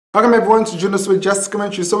Welcome everyone to Junosuede Just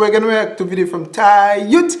Commentary. So we're going to react to a video from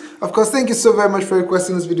Tayut. Of course, thank you so very much for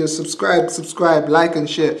requesting this video. Subscribe, like and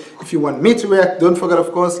share. If you want me to react, don't forget,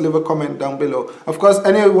 of course, leave a comment down below. Of course,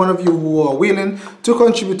 any one of you who are willing to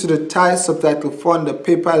contribute to the Thai subtitle fund, the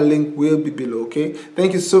PayPal link will be below, okay?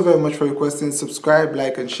 Thank you so very much for requesting. Subscribe,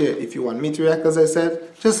 like and share. If you want me to react, as I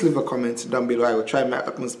said, just leave a comment down below. I will try my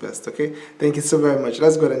utmost best, okay? Thank you so very much.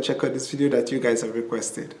 Let's go ahead and check out this video that you guys have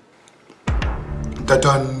requested.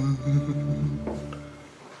 Dun.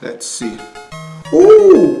 Let's see.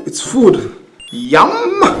 Oh, it's food. Yum.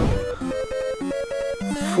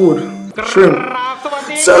 Food. Shrimp.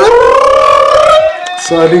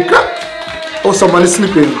 Sadika. Oh, someone is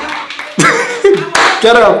sleeping.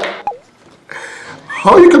 Get up.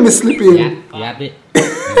 How you can be sleeping?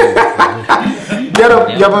 Get up.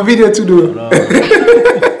 You have a video to do.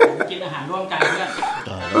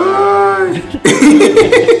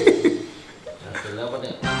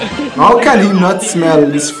 How can he not smell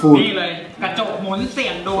this food? นี่เลยกระจกหมุนเสี่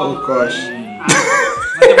ยงดวง Oh gosh.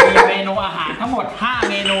 มันจะมีเมนูอาหารทั้งหมด5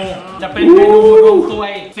เมนูจะเป็นเมนูดวงซว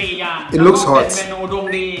ย4อย่าง It looks hot. เมนูดวง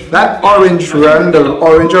ดี That orange one, the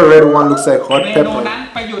orange or red one looks like hot เมนู pepper. นั้น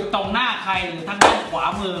ไปหยุดตรงหน้าใครหรือทางด้านขวา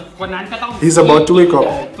มือคนนั้นก็ต้อง He's about to wake up.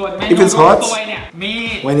 ส่วนเมนู If it's ดวง hot, ซวยเนี่ยมี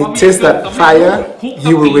when he tastes that fire,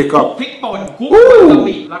 he will wake up. พริกป่นคลุกกะ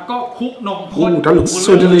ปิแล้วก็คลุกนมข้น Ooh, that looks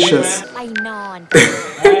so delicious.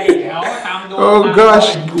 เดี๋ยวตามดู Oh gosh,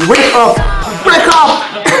 wake up! Wake up!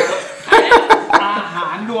 อาหา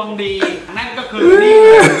รดวงดีนั่นก็คือนี่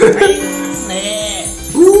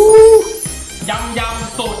ย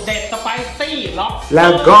ำสูตรเด็ดสไปซี่ล็อบสเตอ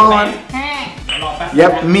ร์ Lagon. แห้ง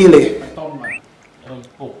Yep, mealy. ต้มหน่อย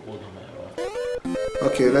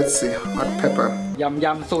Okay, let's see. Hot pepper. ย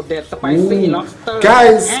ำสูตรเด็ดสไปซี่ล็อบสเตอร์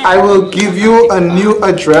Guys, I will give you a new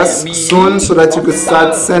address soon so that you could start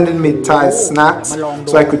sending me Thai snacks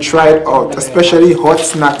so I could try it out, especially hot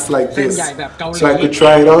snacks like this. So I could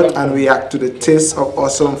try it out and react to the taste of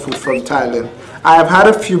awesome food from Thailand. I have had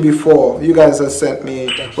a few before. You guys have sent me,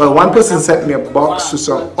 well, one person sent me a box with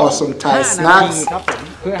some awesome Thai snacks.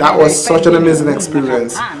 That was such an amazing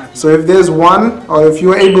experience. So if there's one, or if you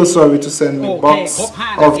are able, sorry, to send me a box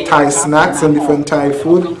of Thai snacks and different Thai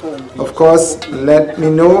food, of course, let me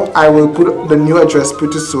know. I will put the new address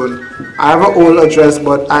pretty soon. I have an old address,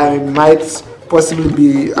 but I might possibly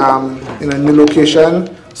be in a new location.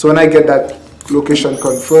 So when I get that location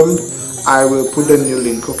confirmed, I will put the new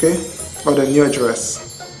link, okay? Or the new address.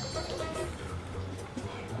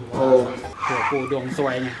 Oh. ปูดวงซว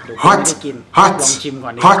ยไง Hot, hot,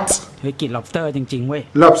 hot. เฮ้ยกลิ่น lobster จริงๆเว้ย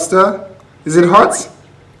Lobster? Is it hot?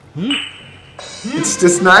 It's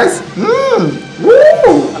just nice.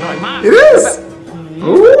 Woo! It is.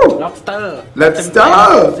 Ooh. lobster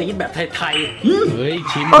ซีดแบบไทย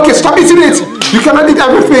Okay, stop eating it. You cannot eat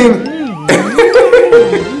everything.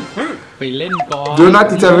 ไปเล่นก่อน Do not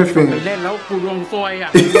eat everything. ไปเล่นแล้วปูดวงซวยอ่ะ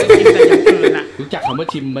ไม่กินแต่อย่างอื่นอ่ะรู้จักคำว่า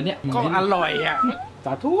ชิมปะเนี่ยก็อร่อยอ่ะส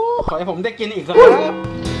าธุขอให้ผมได้กินอีกสักครั้ง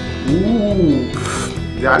Ooh,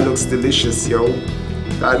 that looks delicious, yo.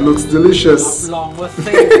 That looks delicious. ลองว่าเ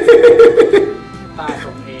ส้นตายตร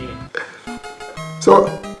งเอ So,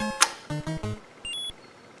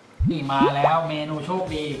 นี่มาแล้วเมนูโชค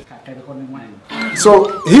ดีขาดใครเป็นคนหนึ่งไหม so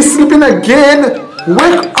he's sleeping again.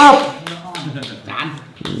 Wake up.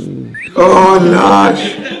 Oh Lord,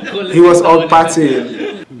 he was out partying.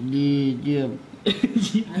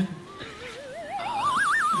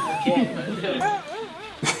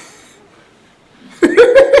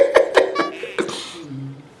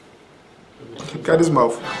 Got his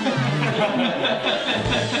mouth.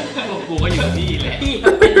 กูก็อยู่ที่แหละ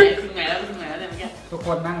ทุกค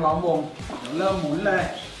นนั่งล้อมวงเริ่มหมุนเลย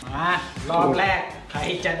มารอบแรกใคร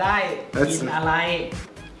จะได้กินอะไร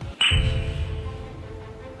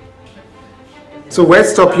So wait,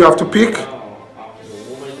 stop. You have to pick.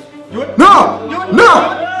 No, no.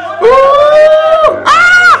 Ooh,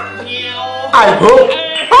 ah! I hope.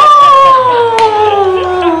 Oh.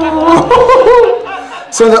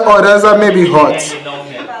 So the others are maybe hot.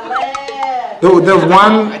 The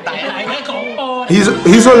one,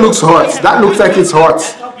 his one looks hot. That looks like it's hot.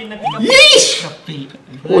 Yeesh!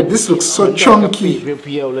 Oh, this looks so chunky.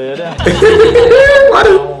 What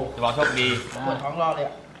is...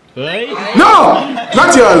 No, not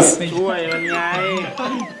yours.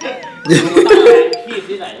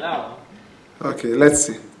 Okay, let's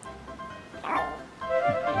see.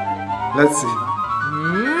 Let's see.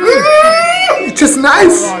 It is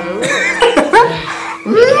nice.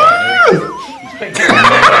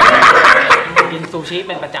 กินซูชิเ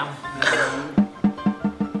ป็นประจำ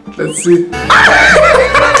Let's see.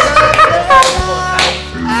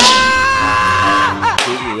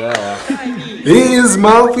 His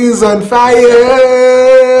mouth is on fire.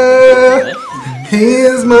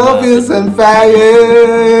 His mouth is on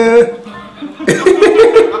fire.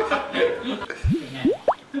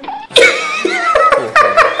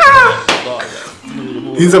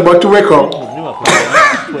 He's about to wake up.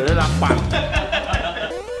 เปิดได้รับปัง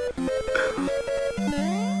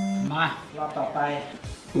มารอบต่อไป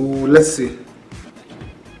Ooh, let's see.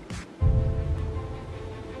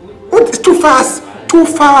 What? It's too fast. Too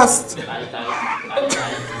fast.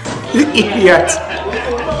 You idiot.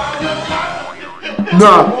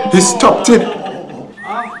 No, he stopped it.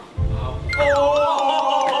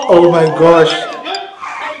 Oh my gosh.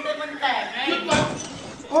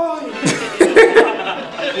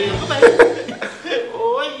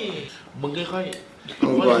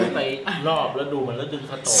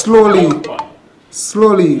 Slowly.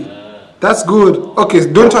 Slowly. That's good. Okay,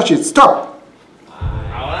 don't touch it. Stop.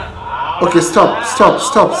 Okay, stop. Stop.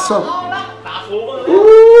 Stop. Stop.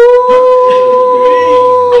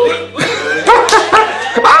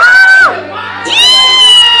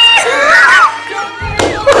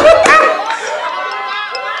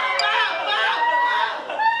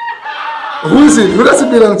 Who is it? Who does it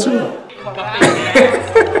belong to?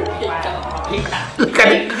 Look at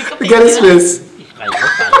it. Look at his face. ไข่เขา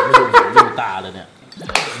ใส่ไม่ดูตาเลยเนี่ย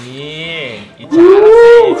นี่อิจ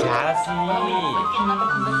ฉาสิ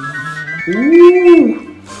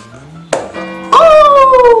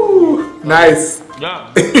Oh, nice.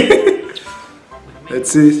 Let's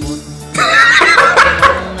see.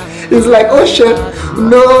 It's like, oh shit.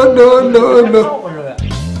 No, no, no, no.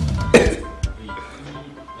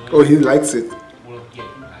 Oh, he likes it.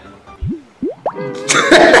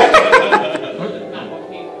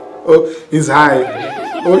 Oh, he's high.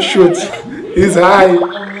 Oh shoot. He's high.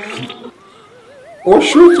 Oh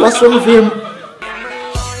shoot, what's wrong with him?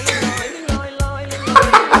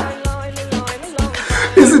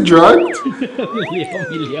 Is he drugged?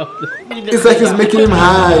 It's like he's making him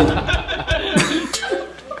high.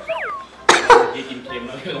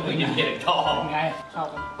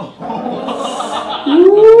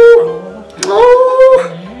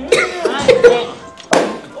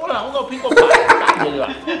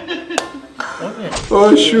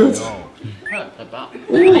 Oh shoot.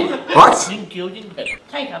 What?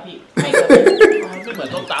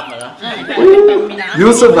 You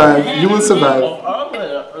will survive. You will survive.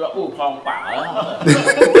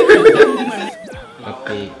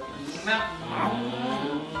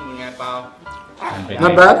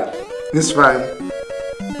 Not bad? It's fine.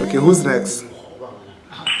 Okay, who's next?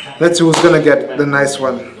 Let's see who's gonna get the nice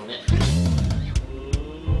one.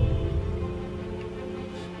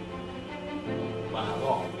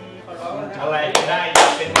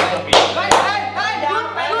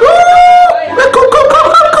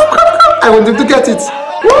 I want him to get it.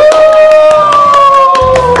 Woo!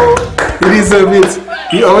 He deserves it.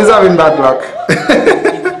 He always having bad luck.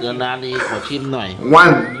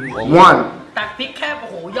 One.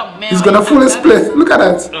 He's gonna full his plate. Look at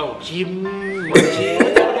that.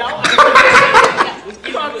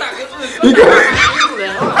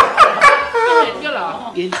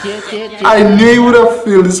 I knew he would have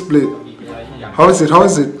filled his plate. How is it? How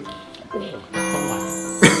is it?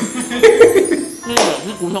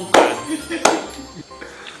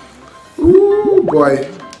 Ooh, boy.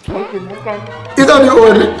 It's on your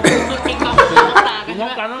own.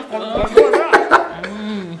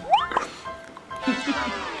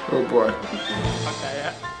 Oh boy.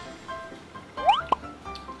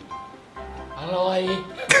 อร่อย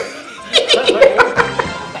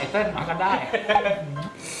ใส่เส้นมาก็ได้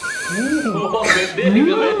โอ้โหเบ็ดดิ้ง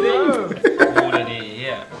ก็เบ็ดดิ้งดูเลยดิเฮี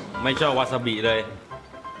ยไม่ชอบวาซาบิเลย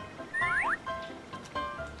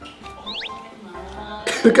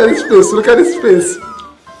Look at his face. Look at his face.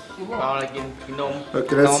 เอาอะไรกินนม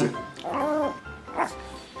Okay, let's see.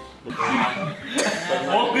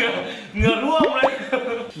 เหงื่อร่วงเลย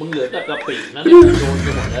มึงเหลือแต่กะปินะโดนไป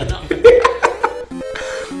หมดแล้วเนาะ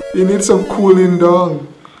You need some cooling down.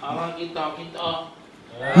 เอามากินต่อ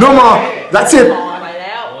No more. That's it.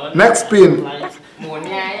 Next spin. หมุน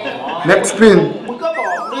ไง Next spin. มึงก็บอ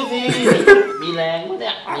กด้วยสิมีแรงมั้ยเ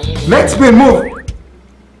นี่ย Next spin. Move.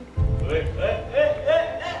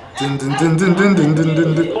 Dun dun dun dun dun dun dun dun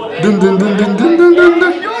dun dun dun dun dun dun dun dun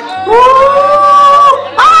dun.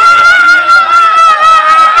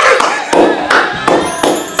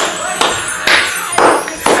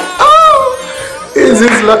 It's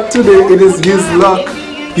his luck today. It is his luck.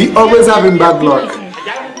 He always having bad luck.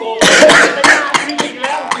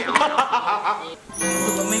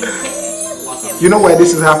 You know why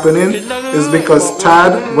this is happening? It's because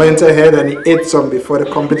Tad went ahead and he ate some before the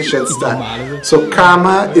competition started. So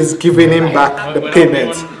Karma is giving him back the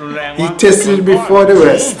payment. He tasted it before the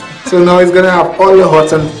rest. So now he's gonna have all the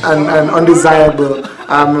hot and undesirable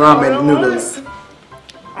ramen noodles.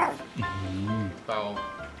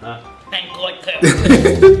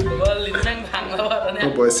 Oh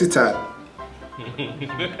boy, sit tight.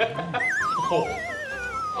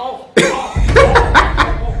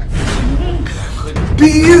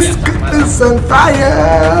 This girl is on fire.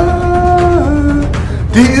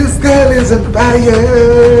 This girl is on fire.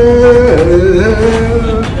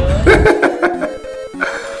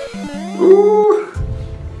 Ooh.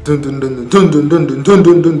 Dun dun dun dun dun dun dun dun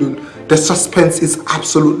dun dun dun. The suspense is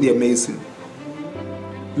absolutely amazing.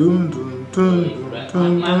 Dun dun dun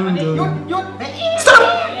dun dun dun. Stop!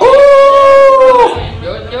 Oh!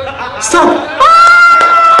 Stop!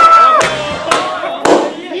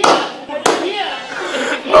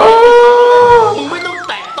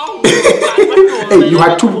 Hey, you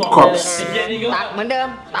had 2 cups. ตักเหมือนเดิม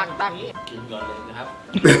ตักกินก่อนเลยนะครับ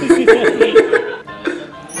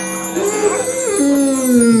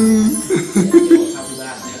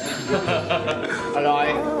อร่อย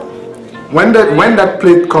When that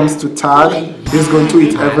plate comes to Tad, he's going to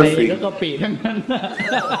eat everything.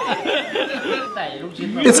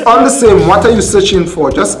 It's all the same. What are you searching for?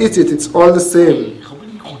 Just eat it. It's all the same.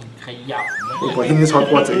 Oh, but he needs hot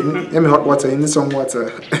water. He needs hot water. He needs some water.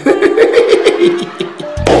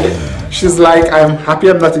 She's like, I'm happy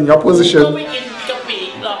I'm not in your position.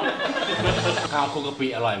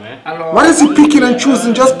 What is he picking and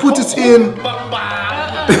choosing? Just put it in.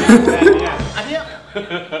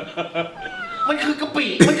 มันคือกะปิ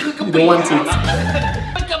มันคือกะ You ปิ don't want it.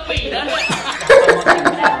 มันกะปินะ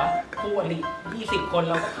คู่อันนี้20 คน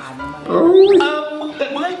เราผ่านมามึ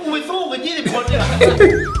งให้กูไปสู้กับ20 คนเนี่ย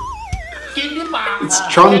กินที่ปาก It's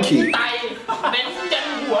chunky. ไตเน้นยัน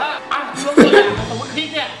หัวอ่ะยกตัวอย่างสมมติพริก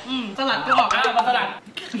เนี่ยสลัดก็ออกมาสลัด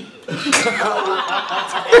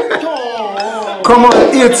Come on,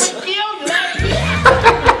 eat. เกี้ยวอยู่เลย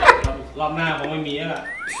รอบหน้าคงไม่มีแล้วล่ะ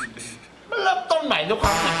มันเริ่มต้นใหม่ทุกค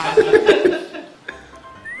รั้งนะ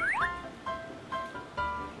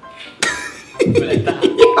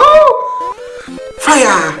Oh!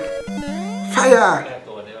 Fire! Fire!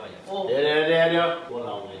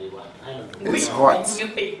 It's hot.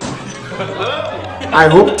 I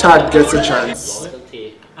hope Tad gets a chance.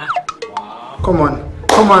 Come on.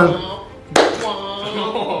 Come on.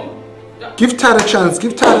 Give Tad a chance.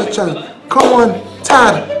 Give Tad a chance. Come on.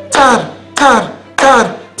 Tad. Tad. Tad. Tad.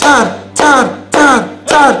 Tad. Tad. Tad.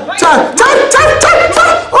 Tad. Tad. Tad. Tad.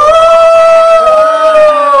 Tad. Oh!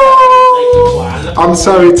 I'm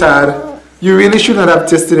sorry, Tad. You really should not have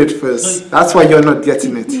tested it first. That's why you're not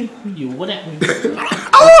getting it.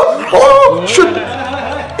 Oh! Shoot!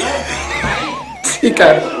 He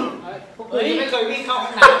can. ไม่เคยวิ่งเข้าห้อ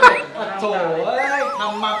งน้ำเลยโถท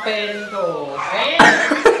ำมาเป็นโถ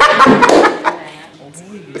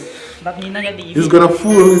แบบนี้น่าจะดี He's gonna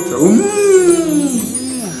fool it.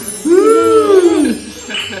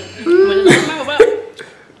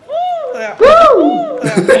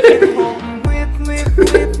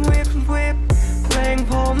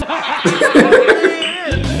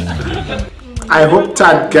 I hope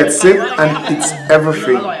Tad gets it and eats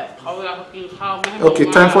everything. Okay,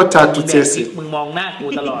 time for Tad to taste it. มึงมองหน้ากู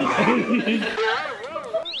ตลอด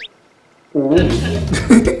Ooh.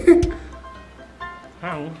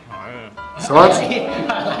 It's hot.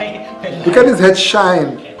 Look at his head shine.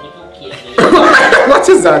 What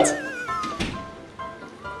is that?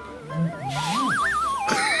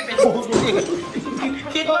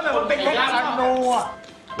 คิดว่าแบบเป็นแค่ซันโนอ่ะ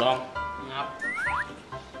ลอง ครับ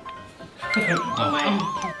ทำไม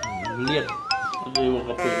เรียกดูก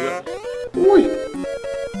ระปุกด้วย Ooh.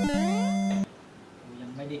 ยัง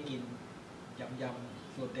ไม่ได้กินย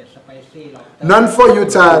ำสูตรเด็ดสไปซี่หรอก None for you,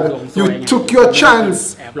 Tad. You took your chance.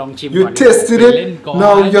 แอบลองชิม You tasted it.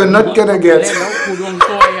 Now you're not gonna เล่น get. แล้วกูดวงซ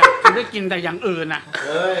วยอ่ะกูได้กินแต่อย่างอื่นอ่ะ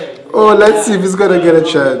Oh, let's see if he's gonna get a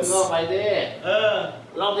chance. ไปดิ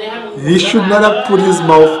รอบนี้ให้มึง He should not have put his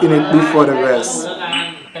mouth in it before the rest.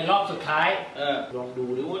 เป็นรอบสุดท้ายลองดู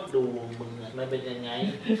ดิว่าดูมึงมันเป็นยังไง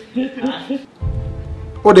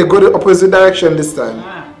Oh, they go the opposite direction this time.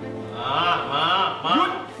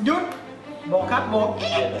 หยุดบอกครับบอก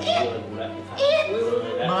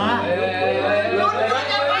มา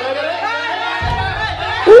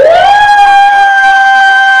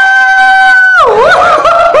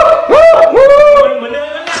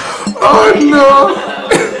Oh no!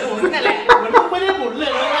 นั่นแหละมันไม่ได้หมุนเล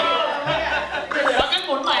ยเดี๋ยวกันห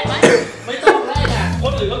มุนใหม่ไหมไม่ต้องได้ค่ะค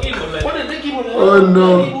นอื่นก็กินหมดเลยคนอื่นได้กินหมดเลย Oh no!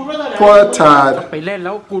 Poetad.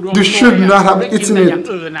 You should not have eaten it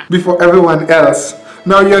before everyone else.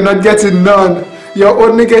 Now you're not getting none. You're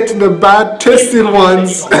only getting the bad tasting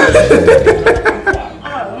ones.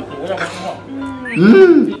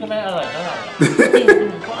 ก็ไม่อร่อยเท่าไหร่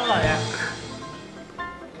ก็อร่อยอ่ะ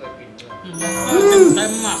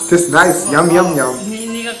Tastes nice. Yum, yum, yum.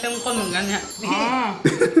 นี่ก็เข้มข้นเหมือนกันเนี่ย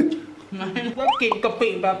ก็กินกะปิ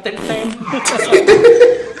แบบเต็ม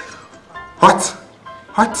Hot.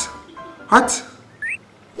 Hot. Hot.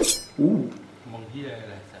 Ooh. มองที่อะ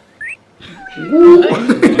ไรสัก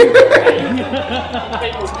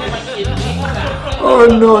Oh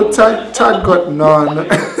no, Tad got none.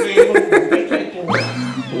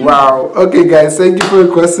 Wow. Okay, guys, thank you for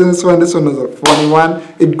your questions. This one was a funny one.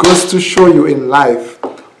 It goes to show you in life,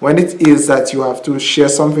 when it is that you have to share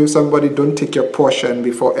something with somebody, don't take your portion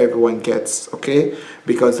before everyone gets, okay?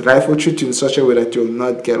 Because life will treat you in such a way that you will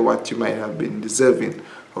not get what you might have been deserving,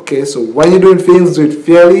 okay? So when you're doing things, do it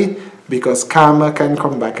fairly, because karma can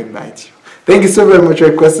come back and bite you. Thank you so very much for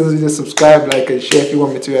your questions. Please subscribe, like, and share. If you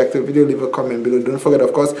want me to react to a video, leave a comment below. Don't forget,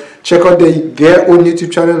 of course, check out their own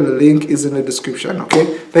YouTube channel. The link is in the description, okay?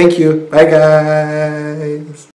 Thank you. Bye, guys.